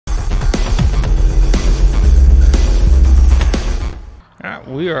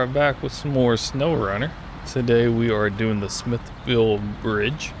Alright, we are back with some more SnowRunner. Today we are doing the Smithville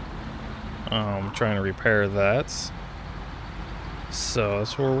Bridge. Trying to repair that. So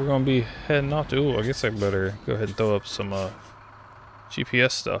that's where we're going to be heading off to. Ooh, I guess I better go ahead and throw up some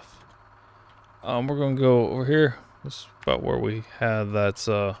GPS stuff. We're going to go over here. This is about where we had that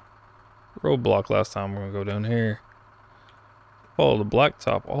roadblock last time. We're going to go down here. Follow the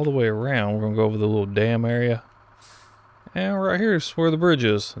blacktop all the way around. We're going to go over the little dam area. And right here is where the bridge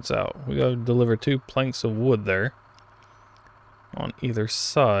is. It's out. We gotta deliver 2 planks of wood there. On either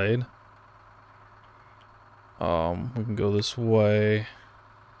side. We can go this way.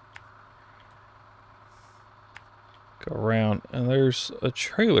 Go around. And there's a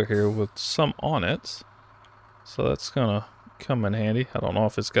trailer here with some on it. So that's gonna come in handy. I don't know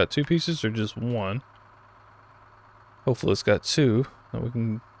if it's got 2 pieces or just 1. Hopefully it's got 2. Then we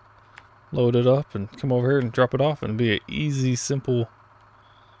can load it up and come over here and drop it off, and be an easy, simple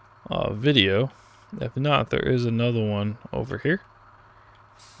video. If not, there is another one over here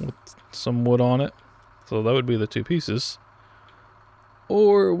with some wood on it, so that would be the 2 pieces.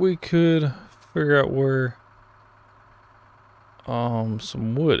 Or we could figure out where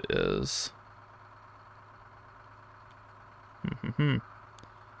some wood is. I'm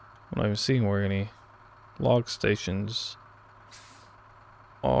not even seeing where any log stations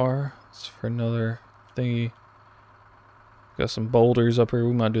are. It's for another thingy. Got some boulders up here.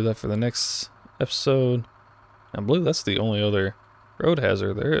 We might do that for the next episode. I believe that's the only other road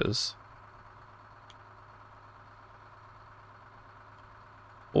hazard there is.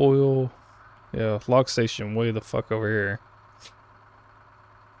 Oil. Yeah, log station way the fuck over here.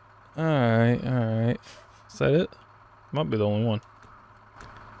 Alright, alright. Is that it? Might be the only one.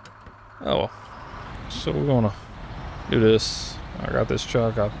 Oh well. So we're gonna do this. I got this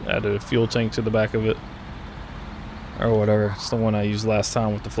truck. I added a fuel tank to the back of it, or whatever. It's the one I used last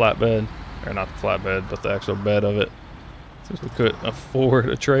time with the flatbed, or not the flatbed, but the actual bed of it. Since we couldn't afford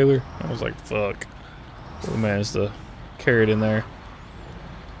a trailer, I was like, "Fuck." We managed to carry it in there.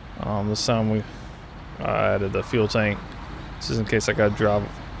 This time I added the fuel tank. This is in case I got to drive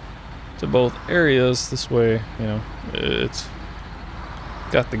to both areas. This way, you know, it's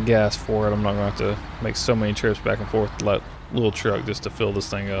got the gas for it. I'm not going to have to make so many trips back and forth to let little truck just to fill this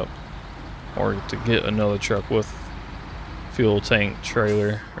thing up, or to get another truck with fuel tank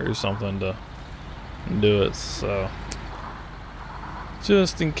trailer or something to do it. So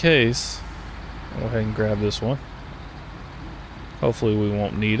just in case, I'll go ahead and grab this one. Hopefully we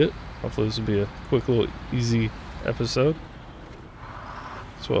won't need it. Hopefully this will be a quick little easy episode.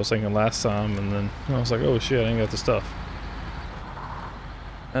 That's what I was thinking last time, and then I was like, oh shit, I ain't got the stuff.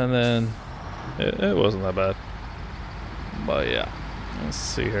 And then it wasn't that bad. But yeah, let's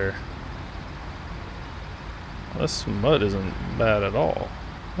see here. This mud isn't bad at all.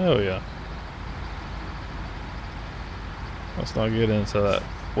 Oh yeah. Let's not get into that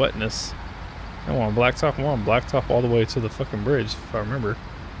wetness. I want blacktop. I want blacktop all the way to the fucking bridge, if I remember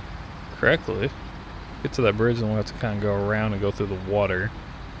correctly. Get to that bridge and we'll have to kind of go around and go through the water.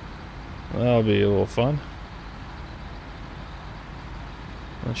 That'll be a little fun.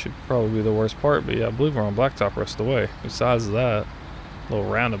 That should probably be the worst part, but yeah, I believe we're on blacktop rest of the way. Besides that little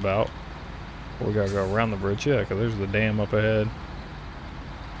roundabout, we gotta go around the bridge, yeah, because there's the dam up ahead.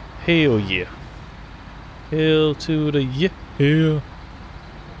 Hell yeah. Hell to the yeah. Hell.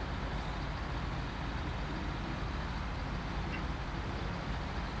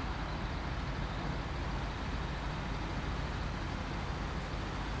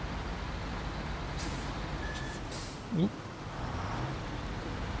 Oop.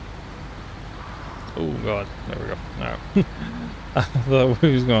 Oh god, there we go. Alright. I thought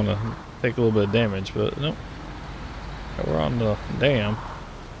we was gonna take a little bit of damage, but nope. We're on the dam.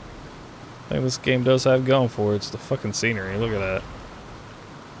 I think this game does have going for it. It's the fucking scenery. Look at that.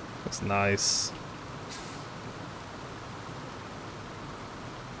 It's nice.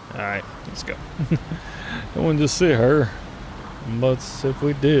 Alright, let's go. I wouldn't just see her, but if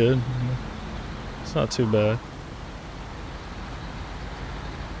we did, it's not too bad.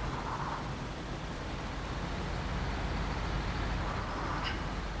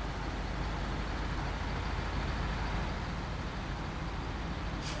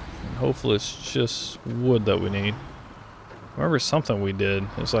 Hopefully it's just wood that we need. Remember something we did.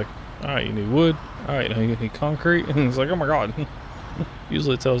 It's like, alright, you need wood. Alright, now you need concrete. And it's like, oh my god.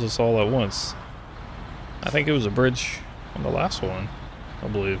 Usually it tells us all at once. I think it was a bridge on the last one, I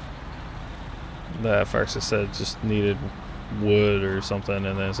believe. That first it said just needed wood or something.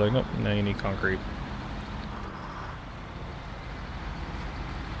 And then it's like, nope, now you need concrete.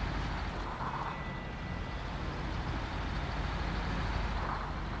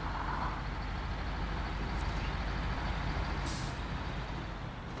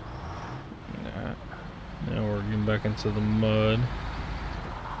 back into the mud.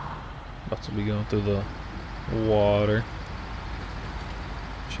 About to be going through the water.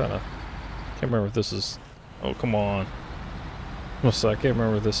 Can't remember if this is. Oh, come on. I can't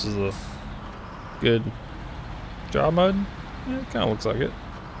remember if this is a good job mode. Yeah, it kind of looks like it.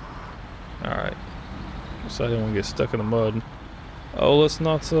 Alright. So I didn't want to get stuck in the mud. Oh, let's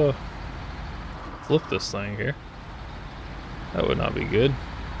not flip this thing here. That would not be good.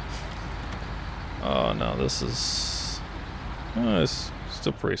 Oh no, this is it's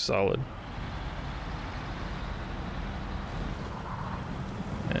still pretty solid.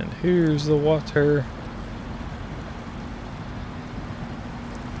 And here's the water.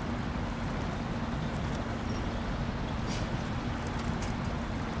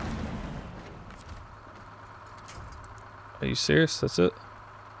 Are you serious? That's it?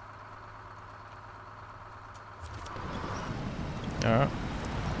 Alright.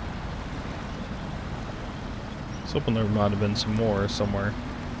 I was hoping there might have been some more somewhere.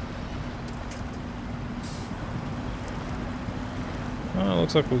 Well, it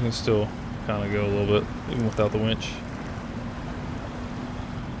looks like we can still kind of go a little bit, even without the winch.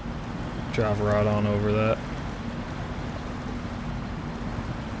 Drive right on over that.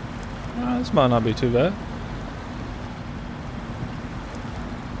 This might not be too bad.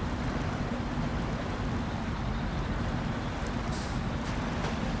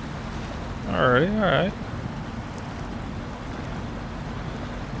 Alrighty, alright.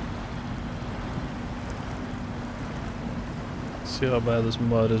 See how bad this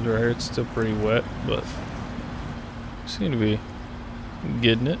mud is right here. It's still pretty wet, but we seem to be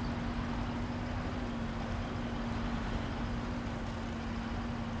getting it.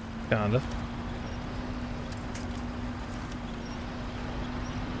 Kinda.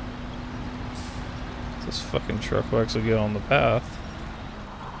 This fucking truck will actually get on the path.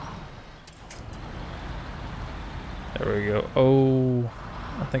 There we go. Oh,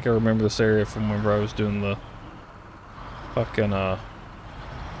 I think I remember this area from whenever I was doing the fucking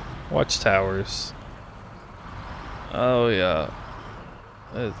watchtowers. Oh yeah,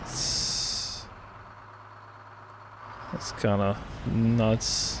 it's kind of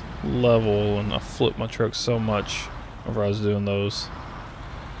nuts level, and I flipped my truck so much whenever I was doing those.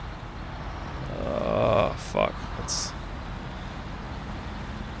 Fuck. It's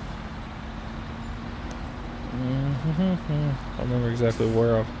I don't remember exactly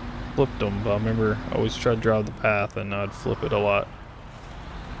where I flipped them, but I remember I always tried to drive the path and I'd flip it a lot.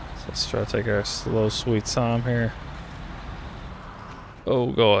 So let's try to take our slow, sweet time here.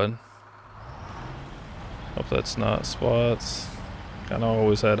 Oh god. Hope that's not spots. Kinda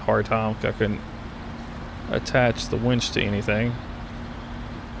always had a hard time. I couldn't attach the winch to anything.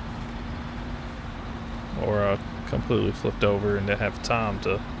 Or I completely flipped over and didn't have time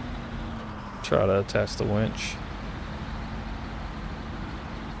to try to attach the winch.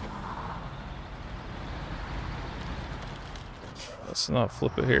 Let's not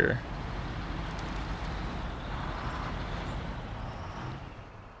flip it here.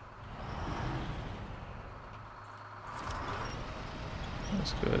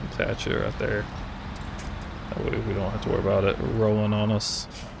 Let's go ahead and attach it right there. That way we don't have to worry about it rolling on us.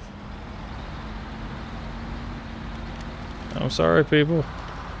 I'm sorry, people.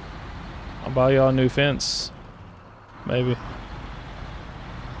 I'll buy y'all a new fence. Maybe.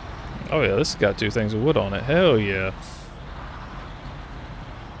 Oh yeah, this has got 2 things of wood on it. Hell yeah.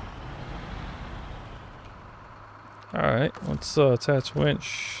 Alright, let's attach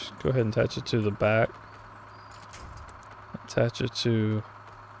winch. Go ahead and attach it to the back. Attach it to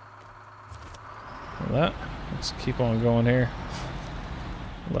that. Let's keep on going here.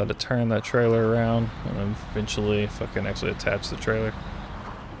 Let it turn that trailer around, and then eventually if I can actually attach the trailer.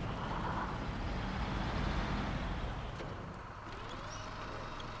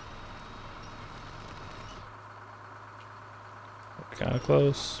 Kind of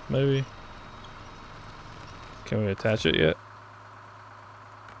close, maybe. Can we attach it yet?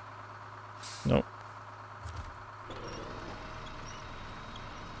 Nope.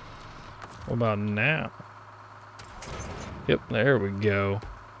 What about now? Yep, there we go.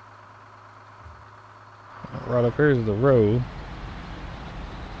 Right up here is the road.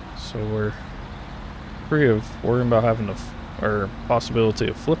 So we're free of worrying about having to, or possibility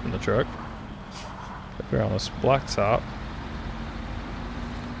of flipping the truck. Up here on this blacktop.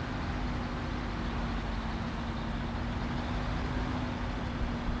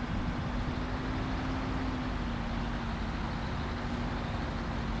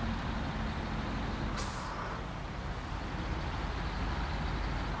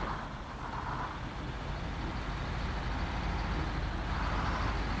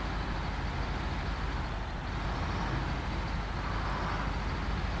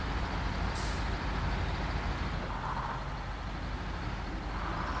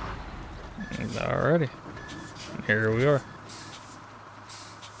 Alrighty. Here we are.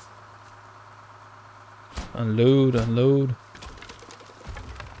 Unload, unload.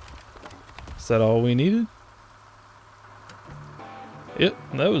 Is that all we needed? Yep,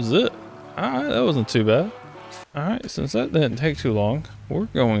 that was it. Alright, that wasn't too bad. Alright, since that didn't take too long, we're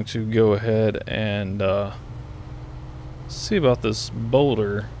going to go ahead and see about this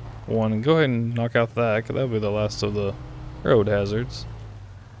boulder one and go ahead and knock out that, because that'll be the last of the road hazards.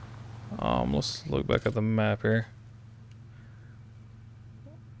 Let's look back at the map here.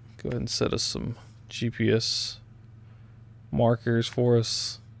 Go ahead and set us some GPS markers for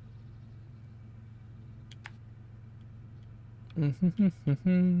us. Boom,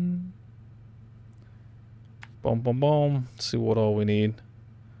 boom, boom. See what all we need.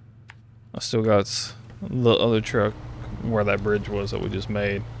 I still got the other truck where that bridge was that we just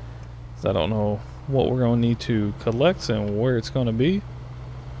made. So I don't know what we're going to need to collect and where it's going to be.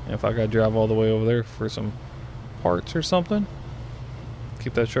 And if I got to drive all the way over there for some parts or something,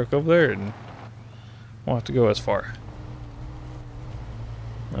 keep that truck over there and won't have to go as far.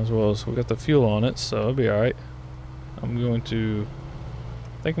 As well as we got the fuel on it, so it'll be alright. I think I'm going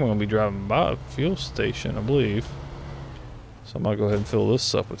to be driving by a fuel station, I believe. So I'm going to go ahead and fill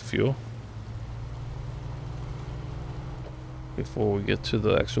this up with fuel before we get to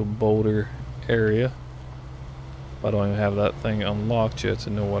the actual boulder area. I don't even have that thing unlocked yet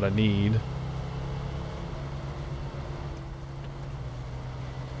to know what I need.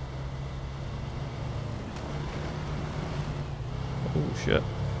 Oh shit.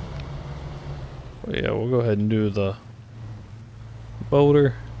 But yeah, we'll go ahead and do the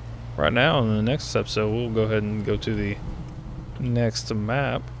boulder right now. In the next episode, we'll go ahead and go to the next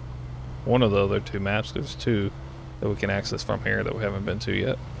map. One of the other two maps. There's two that we can access from here that we haven't been to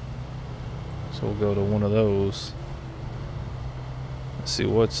yet. So we'll go to one of those. See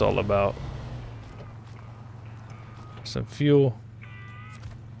what it's all about. Some fuel.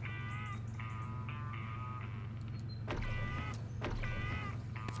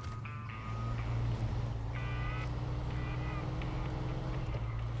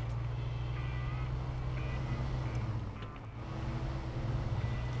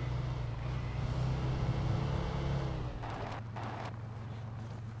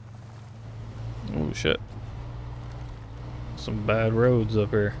 Oh shit. Some bad roads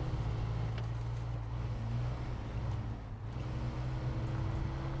up here.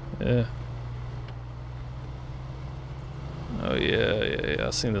 Yeah. Oh yeah.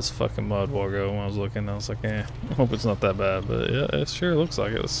 I seen this fucking mud wall go when I was looking. I was like, I hope it's not that bad. But yeah, it sure looks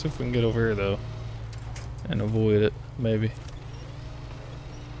like it. Let's see if we can get over here though and avoid it, maybe.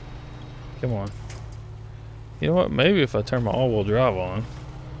 Come on. You know what? Maybe if I turn my all-wheel drive on.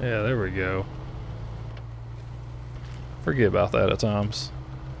 Yeah, there we go. Forget about that at times.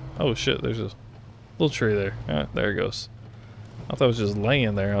 Oh shit, there's a little tree there. Alright, there it goes. I thought it was just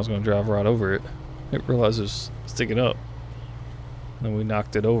laying there. I was going to drive right over it. I didn't realize it was sticking up. And then we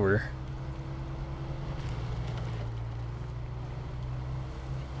knocked it over.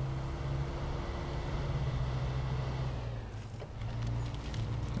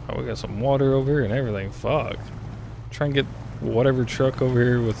 Oh, we got some water over here and everything. Fuck. Try and get whatever truck over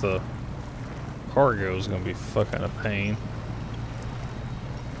here with the cargo is going to be fucking a pain.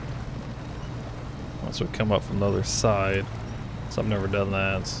 Once we come up from the other side. So I've never done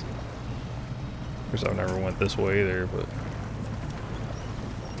that. Of course, I've never went this way either, but...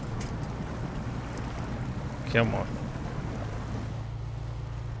 Come on.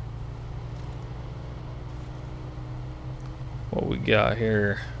 What we got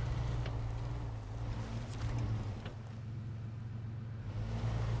here?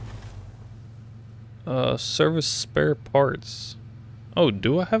 Service spare parts. Oh,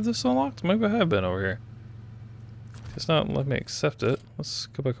 do I have this unlocked? Maybe I have been over here. It's not letting me accept it. Let's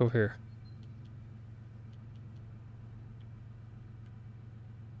go back over here.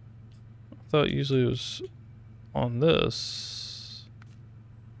 I thought usually it was on this.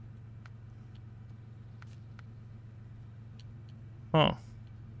 Huh.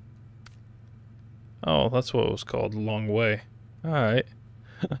 Oh, that's what it was called, the long way. Alright.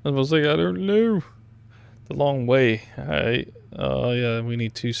 I was like, I don't know. The long way. Alright. Yeah, we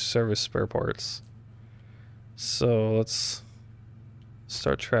need 2 service spare parts. So let's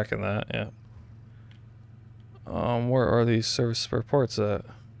start tracking that, yeah. Where are these service spare parts at?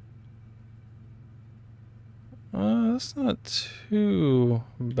 That's not too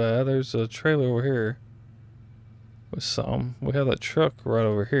bad. There's a trailer over here with some. We have that truck right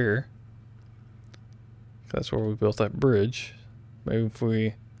over here. That's where we built that bridge. Maybe if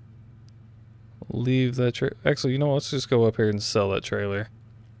we leave that trailer. Actually, you know what? Let's just go up here and sell that trailer.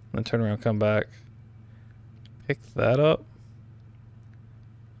 then turn around, come back. Pick that up.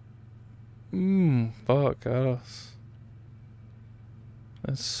 Fuck us.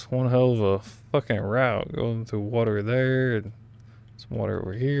 That's one hell of a fucking route. Going through water there, and some water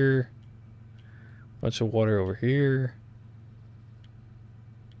over here. Bunch of water over here.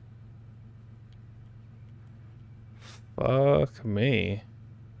 Fuck me.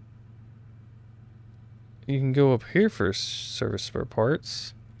 You can go up here for service spare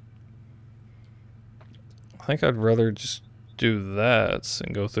parts. I think I'd rather just do that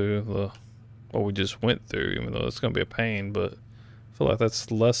and go through the what we just went through, even though it's gonna be a pain, but I feel like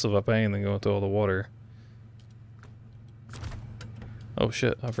that's less of a pain than going through all the water. Oh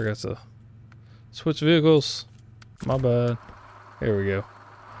shit, I forgot to switch vehicles. My bad. Here we go.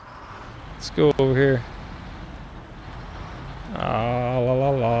 Let's go over here. Ah, la la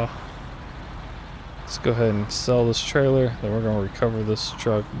la. Let's go ahead and sell this trailer. Then we're gonna recover this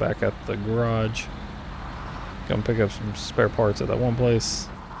truck back at the garage. Gonna pick up some spare parts at that one place.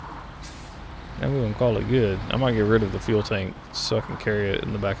 And we're gonna call it good. I might get rid of the fuel tank so I can carry it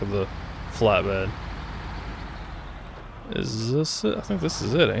in the back of the flatbed. Is this it? I think this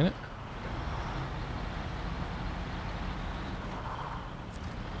is it, ain't it?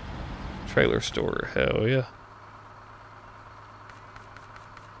 Trailer store, hell yeah.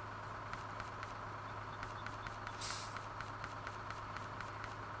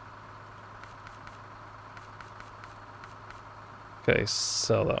 Okay,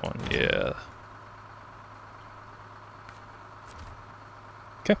 sell that one, yeah.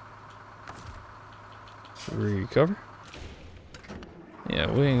 Okay. Recover.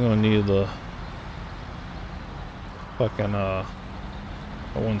 Yeah, we ain't gonna need the fucking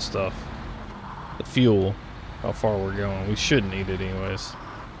one stuff. The fuel. How far we're going. We should need it anyways.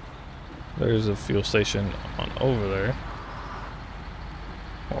 There's a fuel station on over there.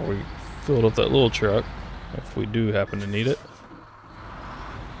 While we filled up that little truck, if we do happen to need it.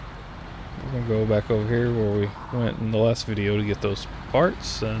 We're gonna go back over here where we went in the last video to get those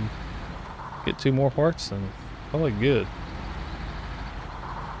parts and get 2 more parts and probably good.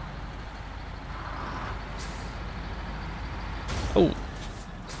 Oh,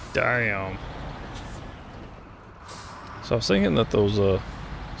 damn. So I was thinking that those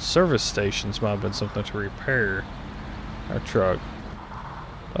service stations might have been something to repair our truck.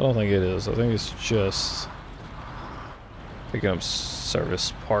 I don't think it is. I think it's just picking up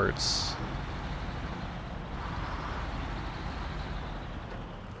service parts.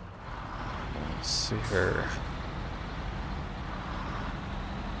 Let's see here.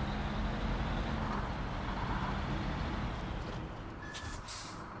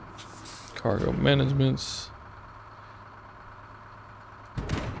 Cargo managements.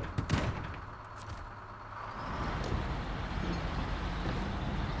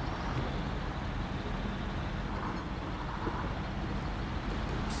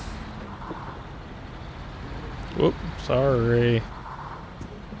 Whoop, sorry.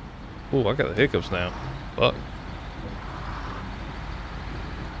 Oh, I got the hiccups now. Fuck.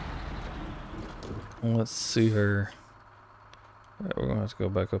 Let's see her. Alright, we're gonna have to go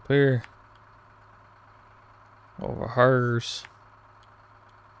back up here. Over hers.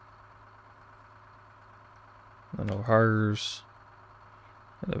 Then over hers.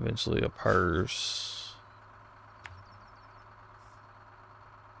 And eventually up hers.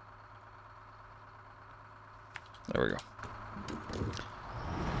 There we go.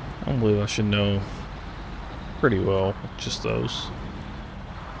 I don't believe I should know pretty well with just those.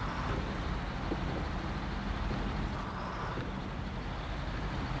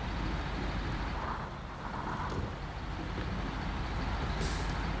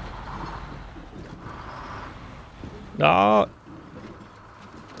 Ah!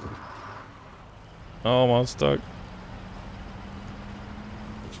 Oh, I'm stuck.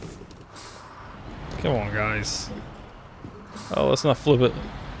 Come on, guys. Oh, let's not flip it.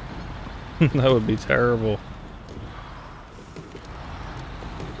 That would be terrible.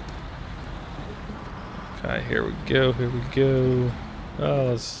 Okay, here we go, here we go. Oh,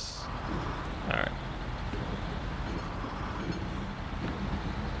 let's... Alright.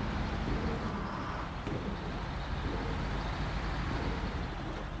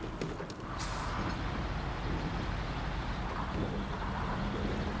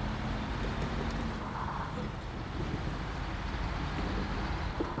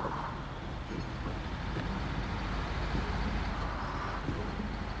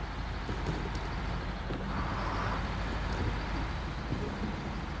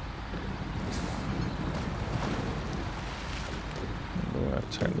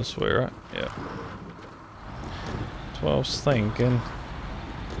 Turn this way, right? Yeah. That's what I was thinking.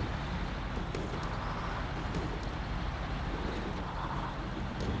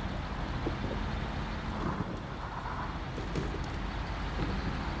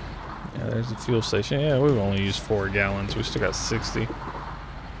 Yeah, there's the fuel station. Yeah, we've only used 4 gallons. We still got 60.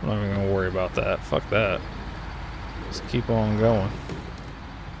 I'm not even gonna worry about that. Fuck that. Just keep on going.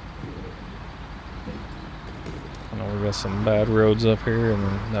 I know we got some bad roads up here and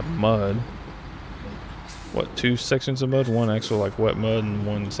then that mud. What, 2 sections of mud? One actual like wet mud and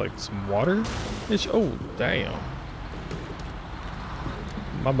one's like some water? Oh, damn.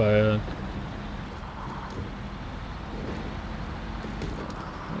 My bad.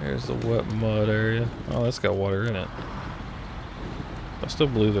 There's the wet mud area. Oh, that's got water in it. I still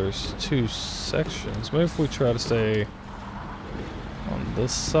believe there's 2 sections. Maybe if we try to stay on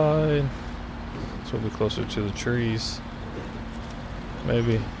this side, so we'll be closer to the trees.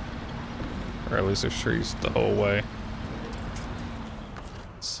 Maybe. Or at least there's trees the whole way.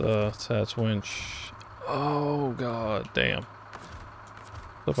 Let's attach winch. Oh, god damn.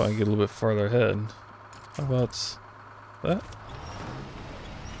 If I can get a little bit farther ahead. How about that?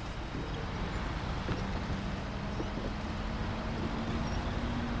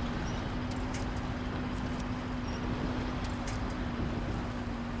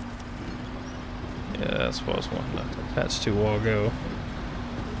 Yeah, that's what I was wanting to attach to a while ago.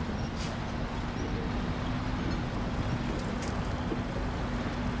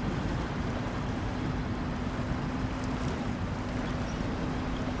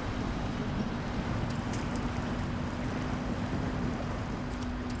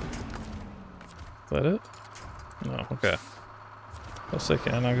 Is that it? No, okay. Looks like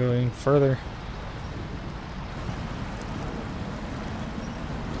can I go any further?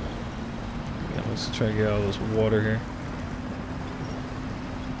 Yeah, let's try to get all this water here.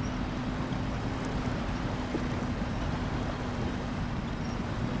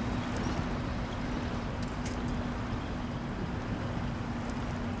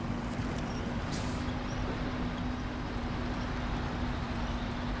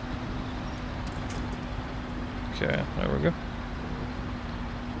 Okay, there we go.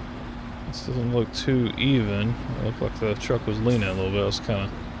 This doesn't look too even. It looked like the truck was leaning a little bit. I was kind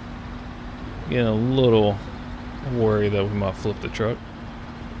of getting a little worried that we might flip the truck.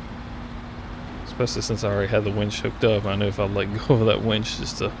 Especially since I already had the winch hooked up. I knew if I let go of that winch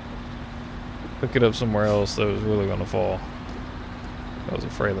just to hook it up somewhere else, that it was really going to fall. I was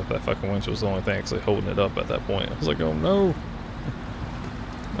afraid that that fucking winch was the only thing actually holding it up at that point. I was like, oh no.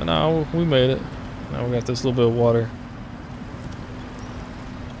 But no, we made it. Now we got this little bit of water.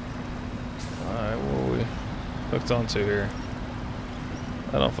 Alright, what are we hooked onto here?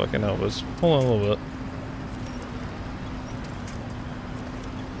 I don't fucking know, but just pull on a little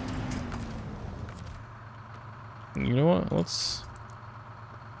bit. You know what? Let's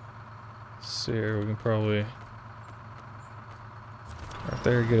see here. We can probably right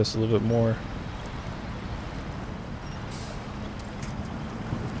there get us a little bit more.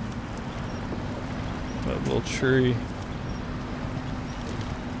 That little tree.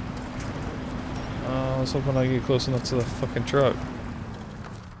 I was hoping I get close enough to the fucking truck.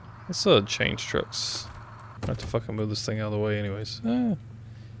 Let's change trucks. I have to fucking move this thing out of the way anyways. I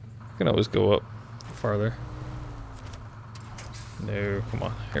can always go up farther. No, come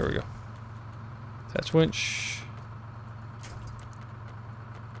on. Here we go. Attach winch.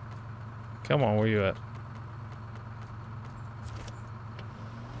 Come on, where you at?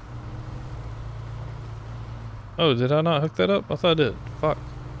 Oh, did I not hook that up? I thought I did. Fuck.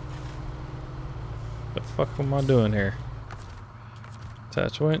 The fuck am I doing here?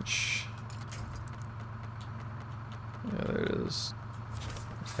 Attach winch. Yeah, there it is.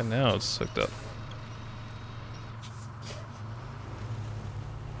 And now it's hooked up.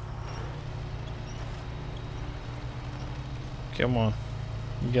 Come on.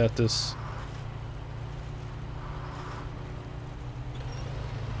 You got this.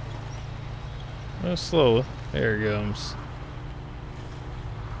 Slowly. There it comes.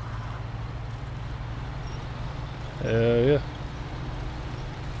 Hell yeah.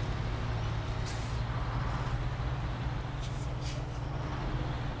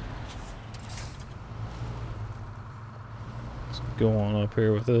 Let's go on up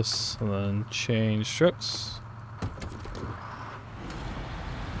here with this and then change trucks.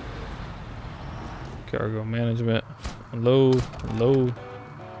 Cargo management. Load, load.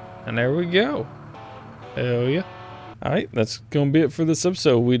 And there we go. Hell yeah. Alright, that's going to be it for this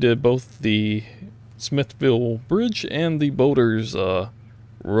episode. We did both the Smithville Bridge and the Boulders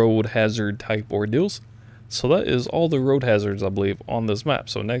road hazard type ordeals. So that is all the road hazards, I believe, on this map.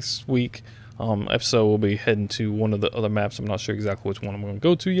 So next week episode we'll be heading to one of the other maps. I'm not sure exactly which one I'm going to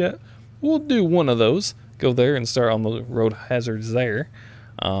go to yet. We'll do one of those. Go there and start on the road hazards there.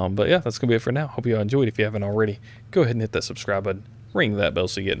 But yeah, that's going to be it for now. Hope you all enjoyed. If you haven't already, go ahead and hit that subscribe button. Ring that bell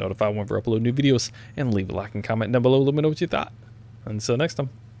so you get notified whenever I upload new videos. And leave a like and comment down below. Let me know what you thought. Until next time,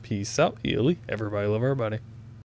 peace out. Everybody love everybody.